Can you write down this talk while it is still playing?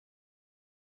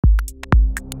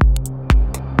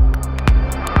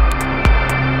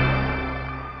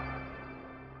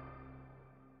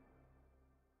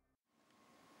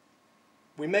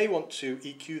may want to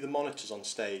EQ the monitors on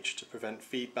stage to prevent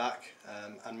feedback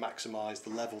and maximise the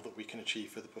level that we can achieve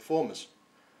for the performers.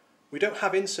 We don't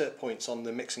have insert points on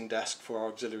the mixing desk for our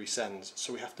auxiliary sends,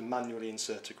 so we have to manually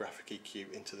insert a graphic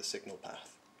EQ into the signal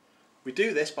path. We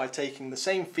do this by taking the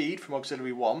same feed from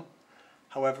auxiliary 1,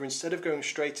 however instead of going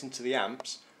straight into the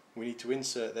amps, we need to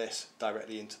insert this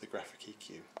directly into the graphic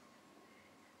EQ.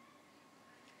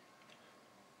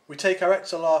 We take our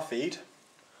XLR feed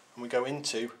and we go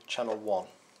into channel 1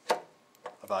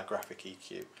 of our graphic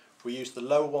EQ. We use the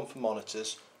lower one for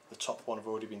monitors, the top one have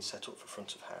already been set up for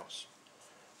front of house.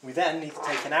 We then need to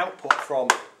take an output from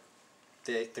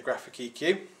the graphic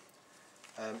EQ,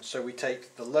 so we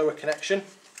take the lower connection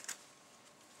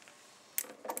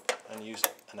and use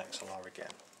an XLR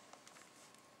again.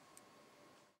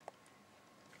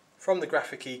 From the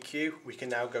graphic EQ we can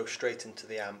now go straight into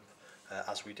the amp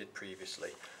as we did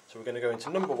previously. So we're going to go into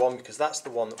number 1 because that's the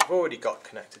one that we've already got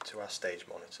connected to our stage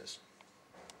monitors.